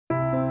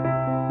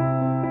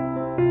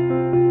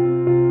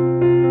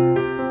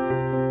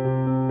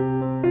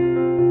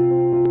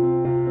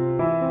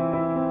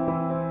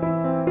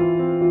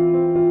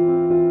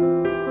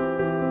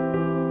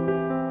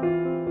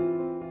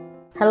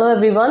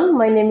everyone,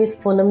 my name is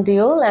Poonam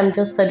Deol. I'm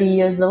just 30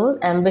 years old.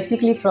 I'm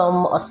basically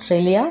from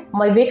Australia.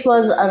 My weight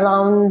was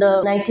around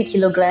 90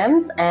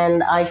 kilograms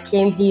and I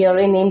came here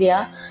in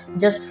India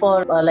just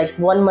for like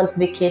 1 month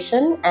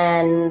vacation,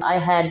 and I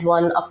had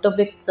one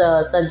ectopic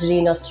surgery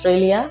in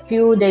Australia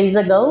few days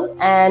ago,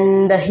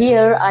 and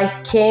here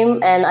I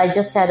came and I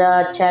just had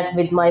a chat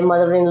with my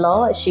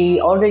mother-in-law.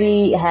 She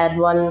already had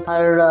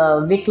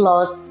her weight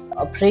loss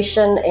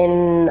operation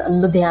in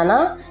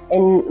Ludhiana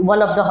in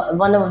one of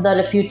the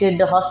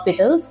reputed hospitals,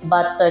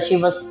 but she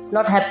was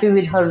not happy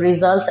with her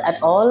results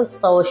at all.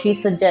 So she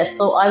suggests.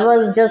 So I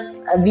was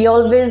just. We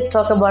always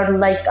talk about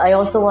like I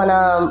also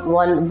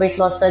want weight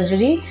loss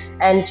surgery,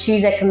 and she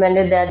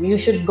recommended that you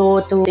should go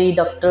to see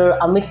Dr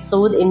Amit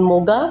Sood in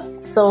Moga.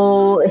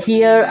 So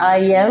here I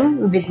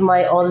am with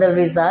my all the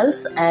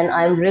results, and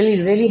I'm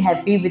really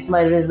happy with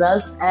my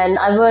results. And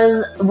I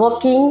was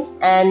working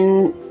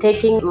and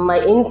taking my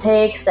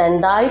intakes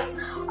and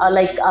diets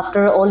like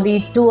after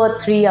only 2 or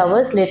 3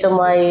 hours later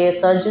my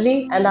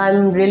surgery, and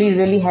I'm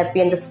really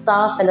happy, and the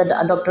staff and the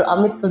Dr.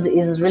 Amit Sood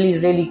is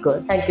really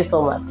good. Thank you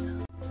so much.